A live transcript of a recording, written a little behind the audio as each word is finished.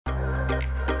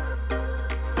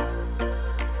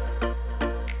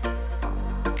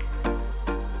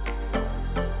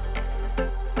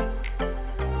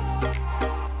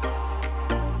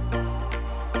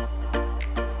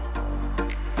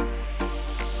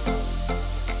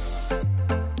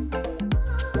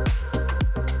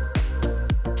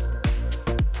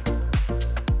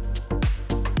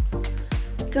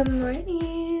Good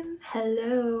morning.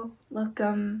 Hello.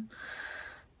 Welcome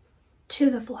to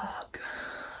the vlog.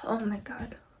 Oh my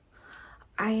god.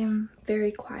 I am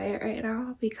very quiet right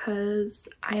now because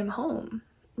I am home,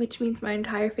 which means my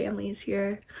entire family is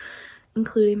here,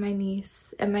 including my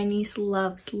niece. And my niece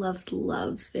loves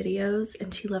videos,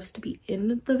 and she loves to be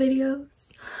in the videos.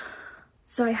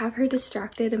 So I have her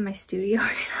distracted in my studio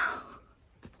right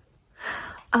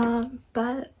now.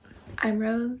 But I'm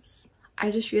Rose. I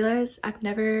just realized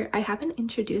I haven't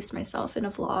introduced myself in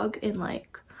a vlog in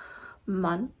like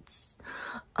months.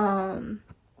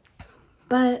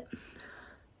 But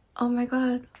oh my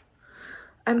god,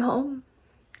 I'm home.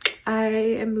 I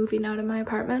am moving out of my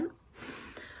apartment.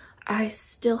 I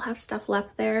still have stuff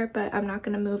left there, but I'm not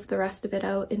gonna move the rest of it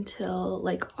out until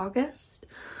like August.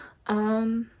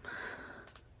 But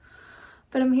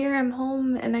I'm here, I'm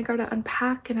home, and I gotta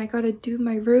unpack and I gotta do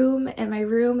my room, and my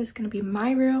room is gonna be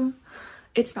my room.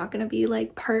 It's not gonna be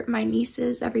like part my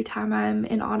niece's every time I'm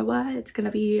in Ottawa. It's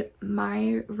gonna be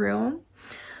my room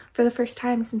for the first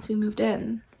time since we moved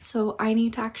in. So I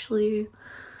need to actually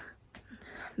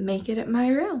make it my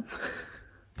room.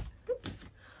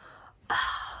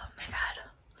 Oh my god.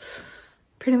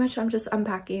 Pretty much I'm just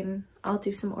unpacking. I'll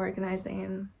do some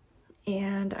organizing,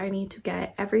 and I need to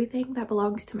get everything that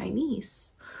belongs to my niece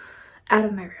out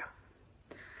of my room,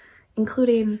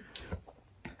 including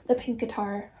the pink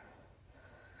guitar.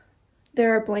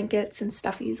 There are blankets and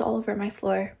stuffies all over my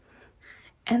floor,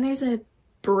 and there's a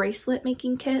bracelet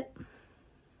making kit.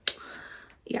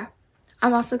 Yeah,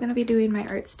 I'm also going to be doing my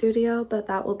art studio, but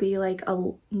that will be like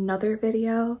another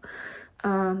video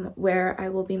where I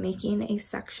will be making a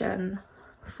section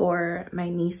for my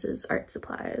niece's art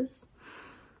supplies.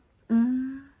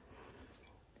 And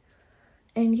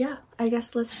yeah, I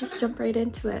guess let's just jump right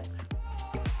into it.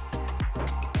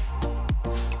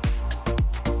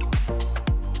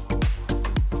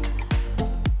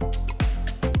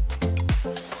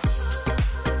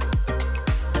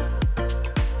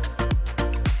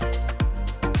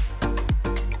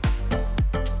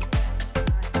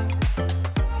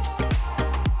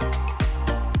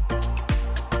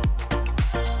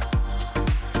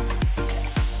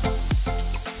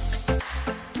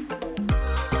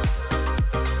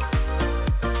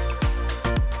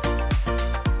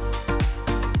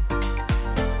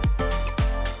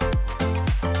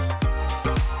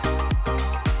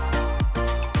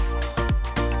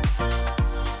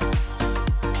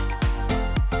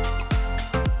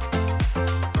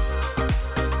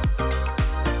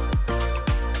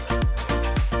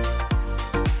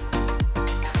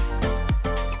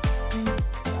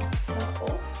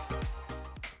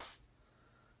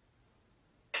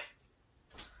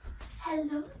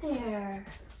 Hello there.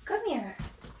 Come here.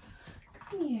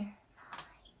 Come here.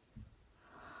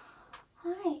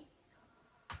 Hi.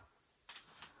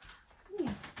 Come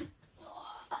here.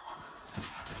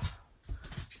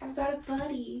 I've got a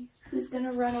buddy who's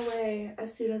gonna run away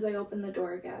as soon as I open the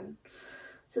door again.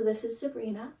 So this is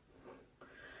Sabrina.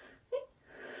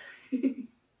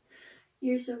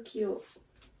 You're so cute.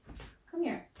 Come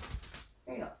here.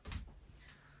 There you go.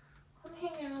 Come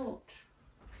hang out.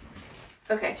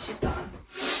 Okay, she's gone.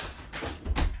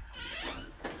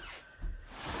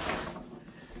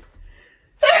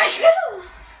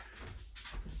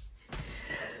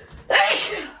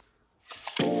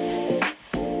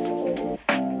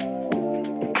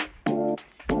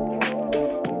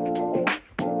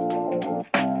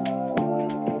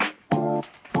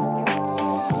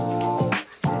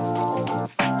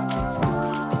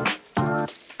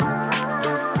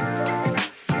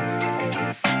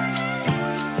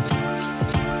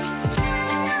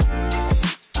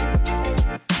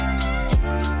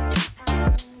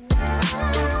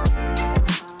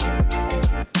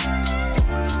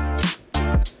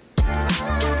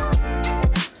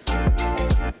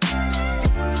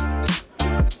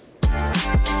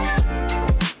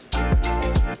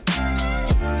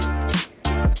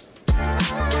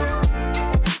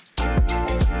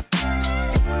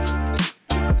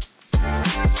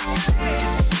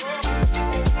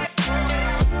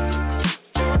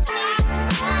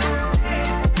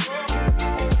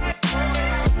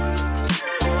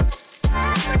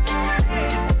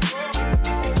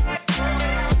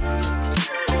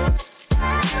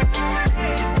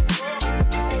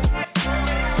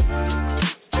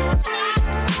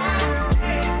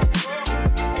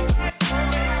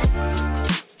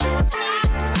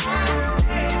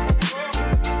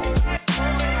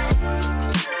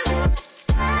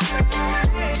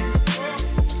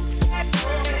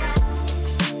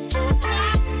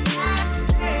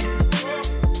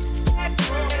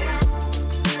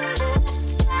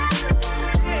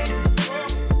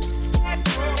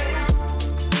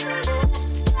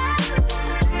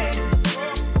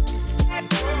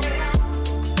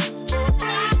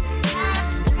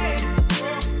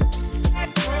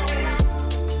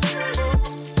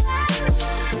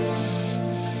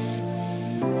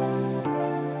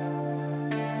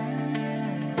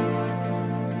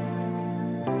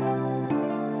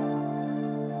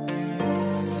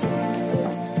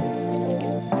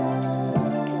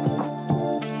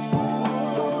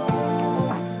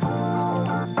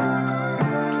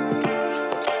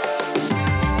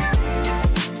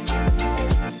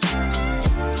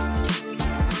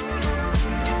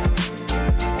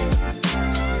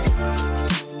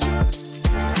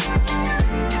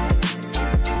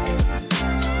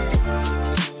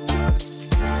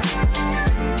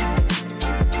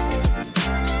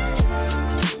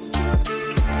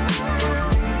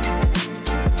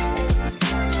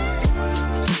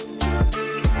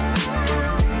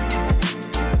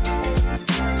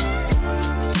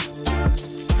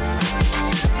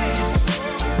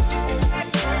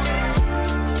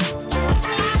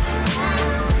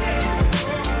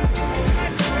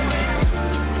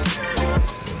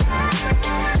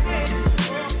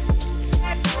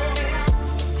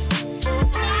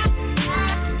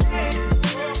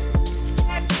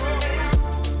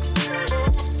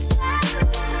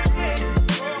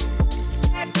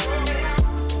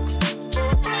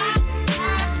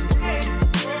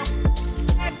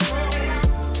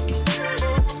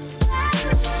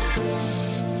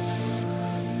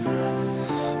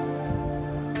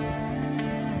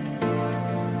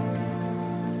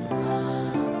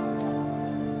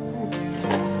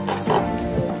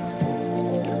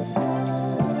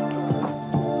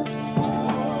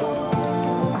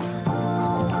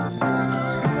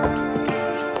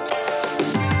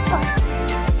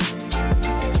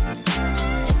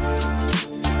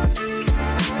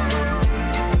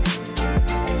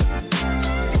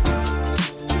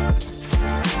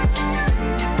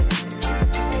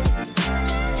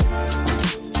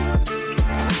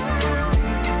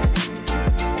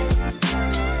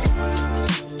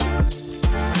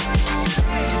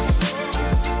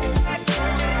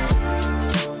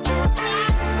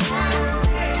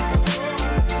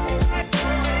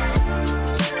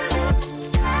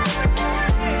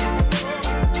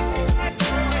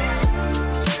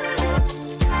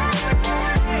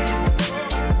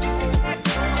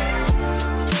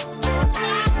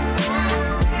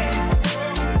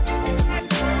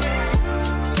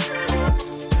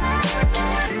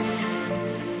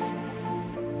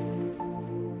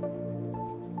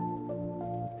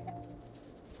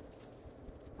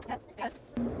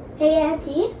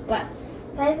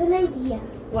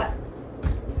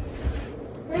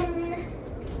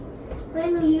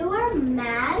 when you are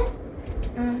mad,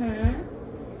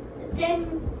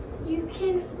 then you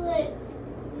can put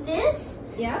this.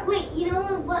 Yeah. Wait, you know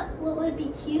what would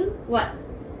be cute? What?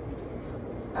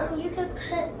 You could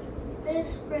put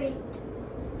this right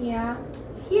here.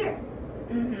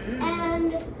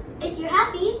 And if you're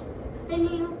happy, then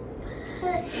you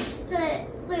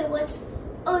wait,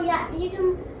 oh yeah, you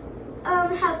can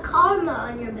have Karma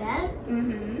on your bed.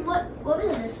 What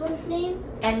was this one's name?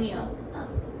 Enyo. Oh.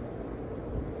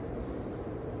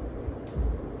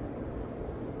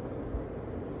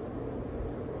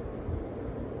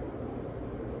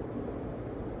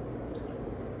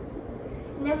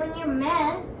 And then when you're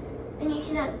mad, then you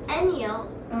can have Enyo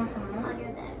on your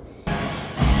bed.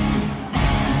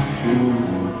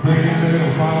 Pretty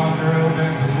little farm girl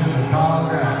dancing in the tall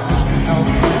grass. You know.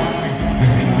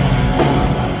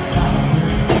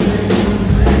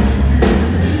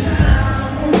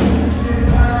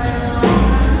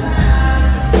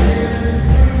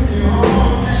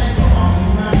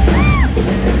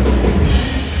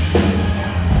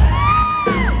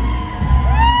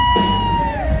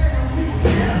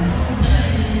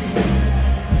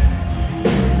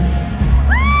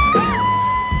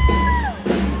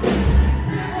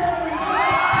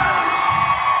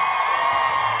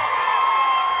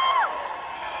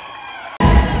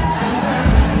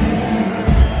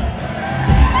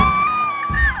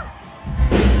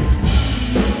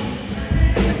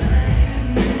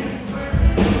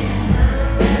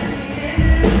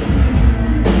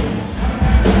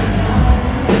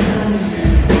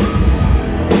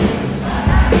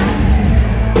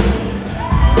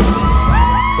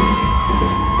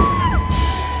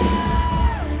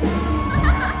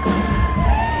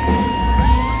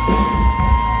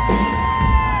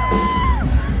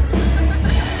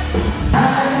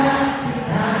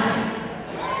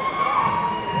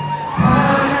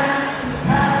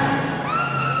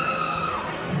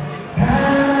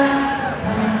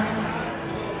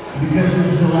 Because this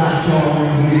is the last show, I want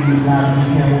to hear these laps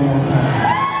again one more time.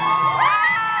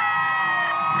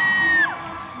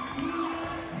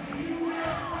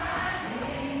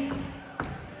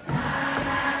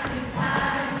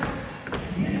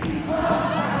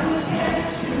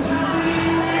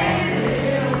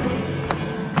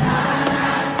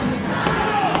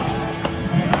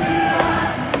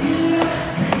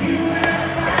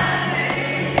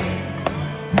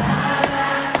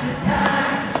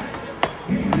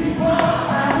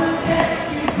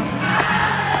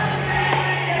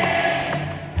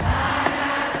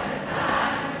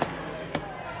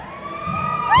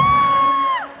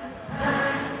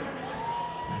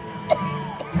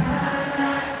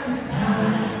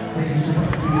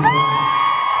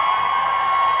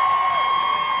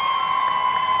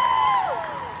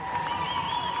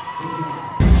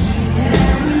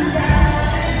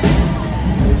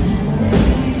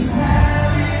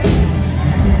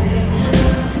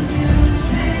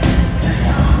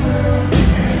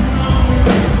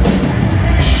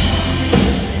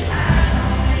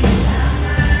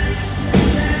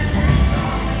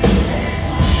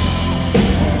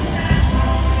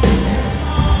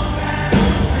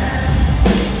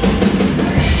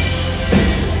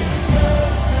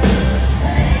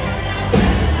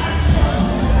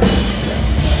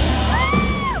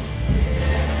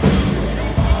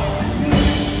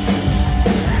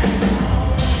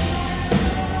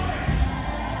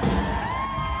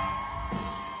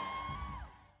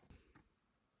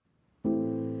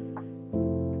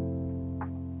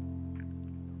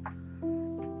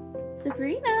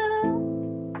 Sabrina!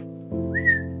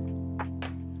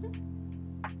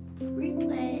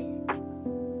 Replay.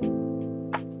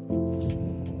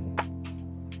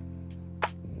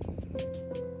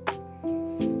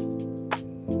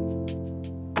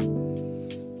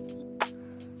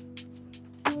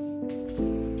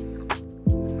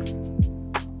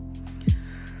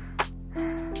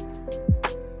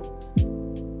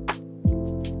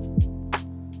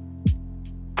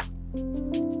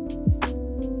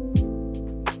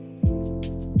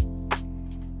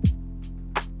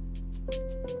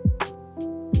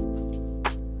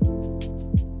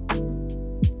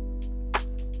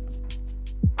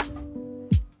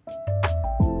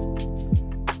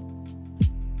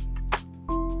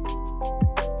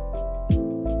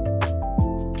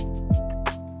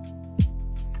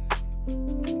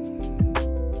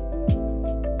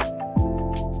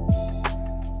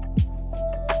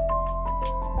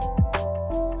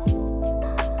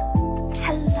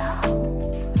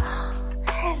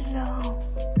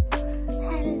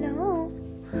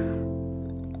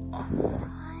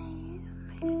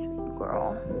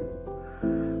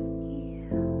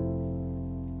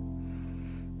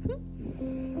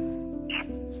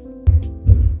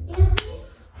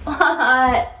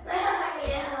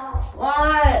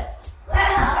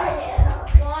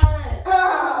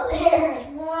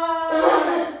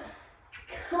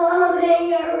 in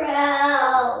your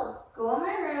room. Go in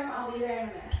my room. I'll be there in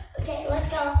a minute. Okay, let's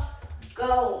go.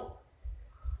 Go.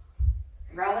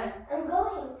 Rowan. I'm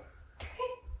going. Okay.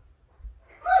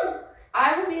 Come on.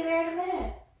 I will be there in a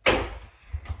minute.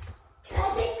 Can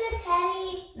I take the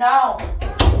teddy? No.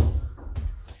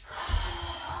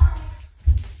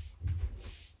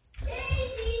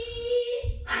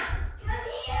 Baby, come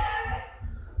here.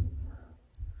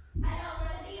 I don't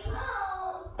want to be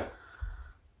alone.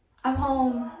 I'm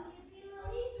home.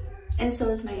 And so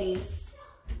is my niece.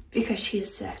 Because she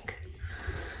is sick.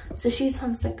 So she's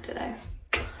homesick today.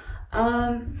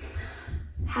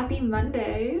 Happy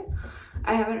Monday.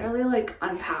 I haven't really like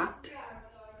unpacked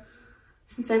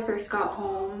since I first got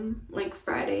home, like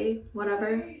Friday,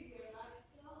 whatever.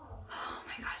 Oh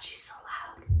my god, she's so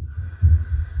loud.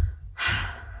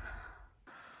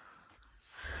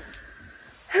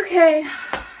 Okay,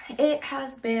 it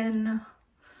has been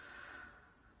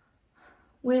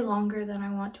way longer than I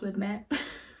want to admit.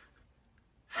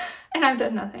 And I've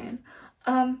done nothing.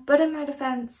 But in my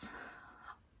defense,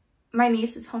 my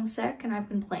niece is homesick and I've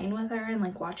been playing with her and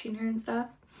like watching her and stuff.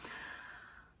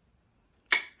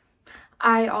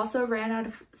 I also ran out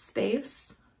of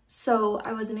space, so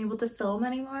I wasn't able to film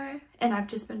anymore, and I've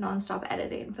just been nonstop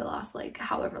editing for the last like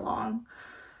however long.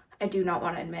 I do not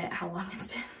want to admit how long it's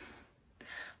been.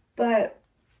 But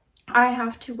I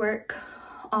have to work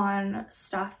on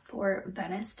stuff for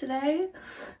Venice today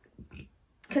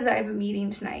because I have a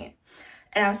meeting tonight.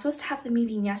 And I was supposed to have the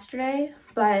meeting yesterday,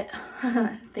 but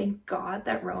thank God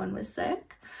that Rowan was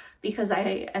sick because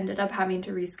I ended up having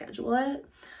to reschedule it.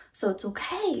 So it's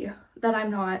okay that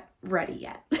I'm not ready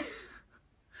yet.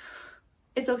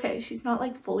 It's okay. She's not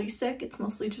like fully sick. It's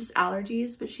mostly just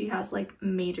allergies, but she has like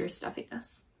major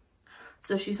stuffiness.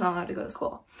 So she's not allowed to go to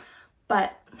school.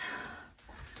 But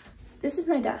this is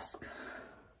my desk.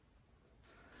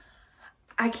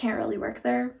 I can't really work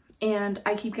there. And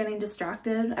I keep getting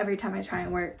distracted every time I try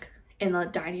and work in the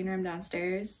dining room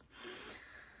downstairs.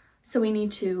 So we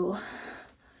need to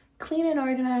clean and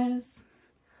organize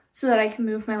so that I can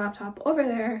move my laptop over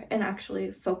there and actually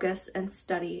focus and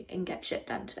study and get shit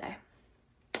done today.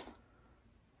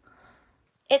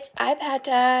 It's iPad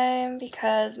time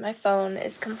because my phone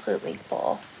is completely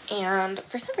full. And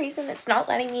for some reason, it's not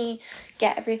letting me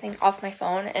get everything off my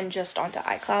phone and just onto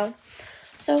iCloud.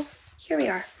 So here we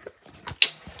are.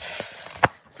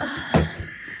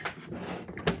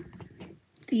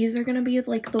 These are gonna be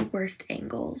like the worst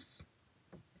angles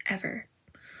ever,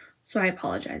 so I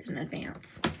apologize in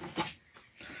advance.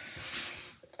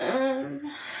 I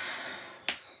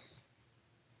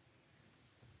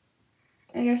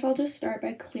guess I'll just start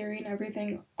by clearing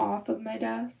everything off of my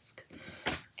desk,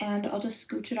 and I'll just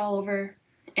scooch it all over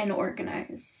and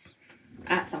organize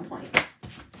at some point.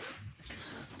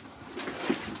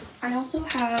 I also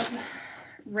have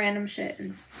random shit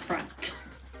in front.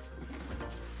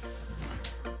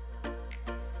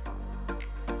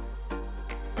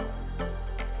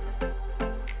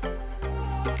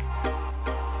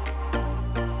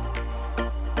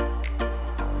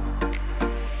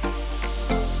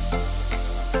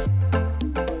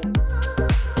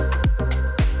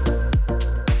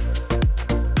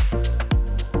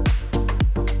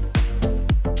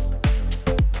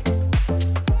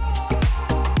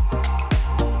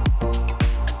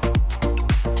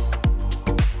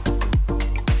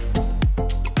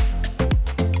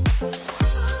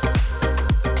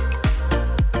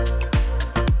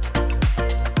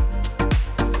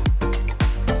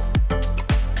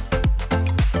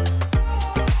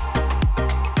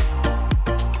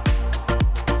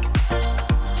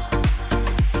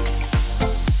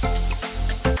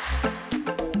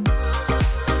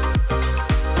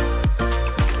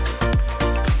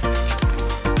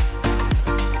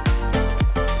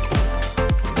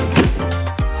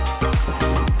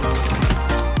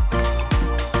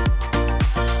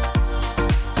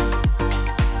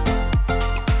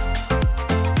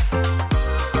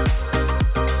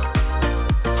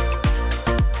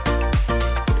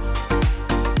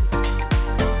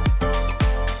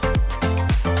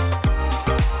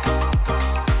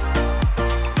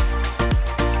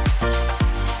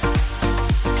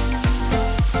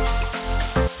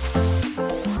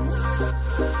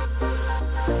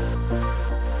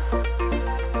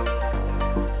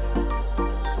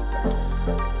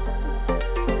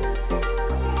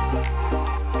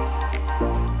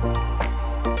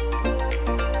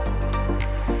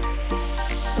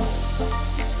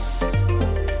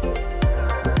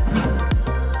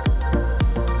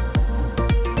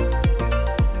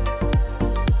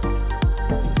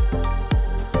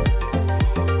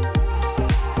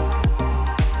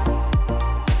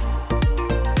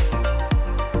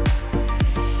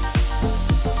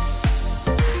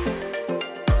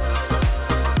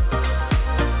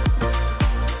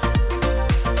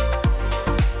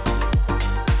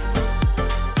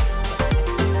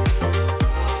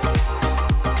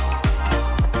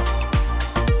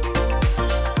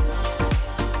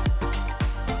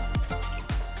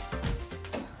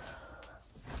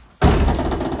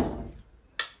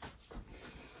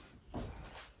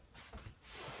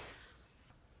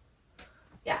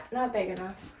 not big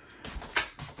enough.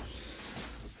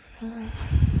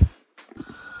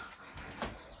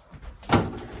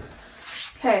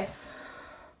 Okay.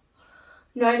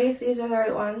 No idea if these are the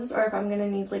right ones or if I'm gonna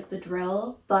need like the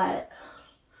drill, but,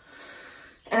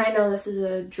 and I know this is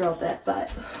a drill bit, but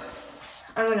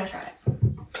I'm gonna try it.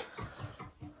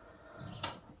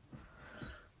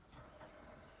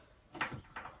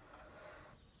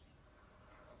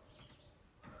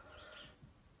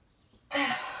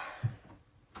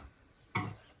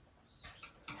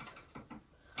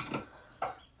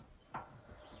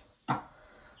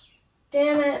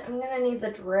 Damn it, I'm gonna need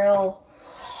the drill.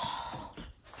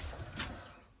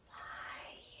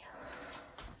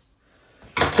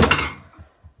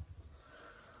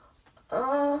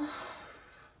 Why?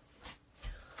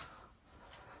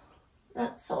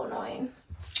 That's so annoying.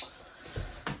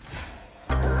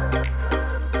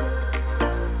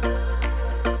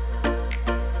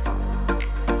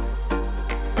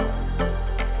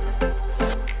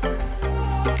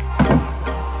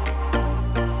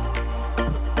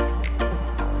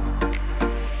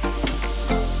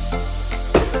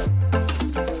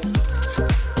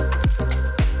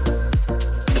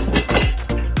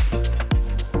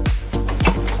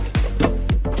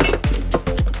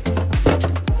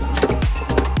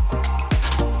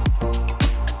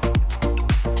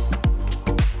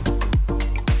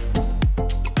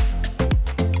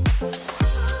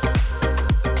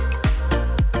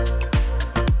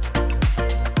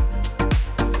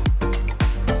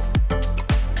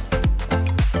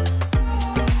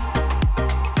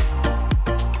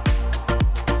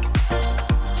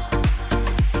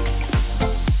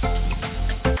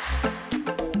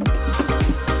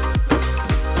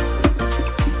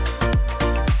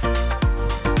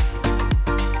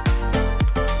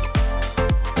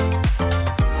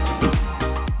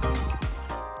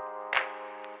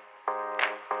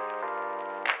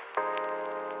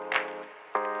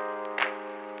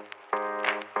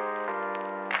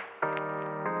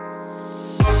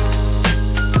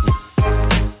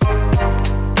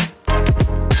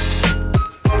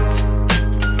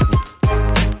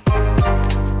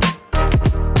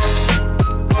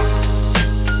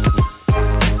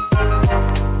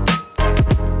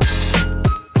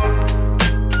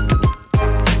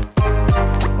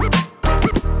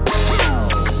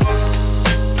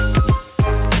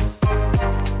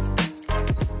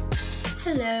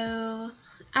 Hello.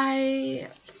 I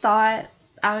thought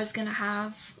I was gonna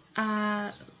have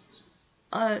a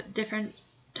different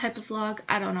type of vlog.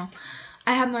 I don't know.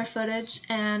 I have more footage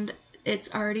and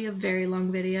it's already a very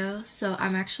long video, so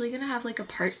I'm actually gonna have like a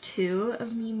part 2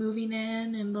 of me moving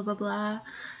in and blah blah blah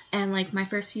and like my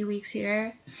first few weeks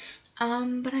here.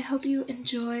 But I hope you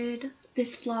enjoyed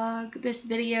this vlog, this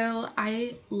video.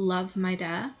 I love my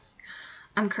desk.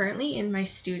 I'm currently in my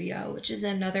studio, which is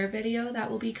another video that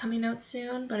will be coming out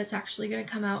soon, but it's actually going to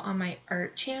come out on my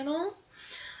art channel.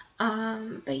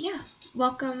 But yeah,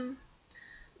 welcome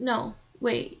to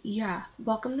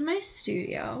my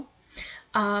studio.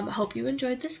 Hope you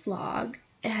enjoyed this vlog,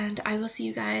 and I will see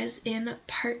you guys in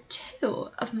part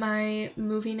 2 of my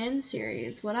moving in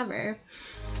series, whatever.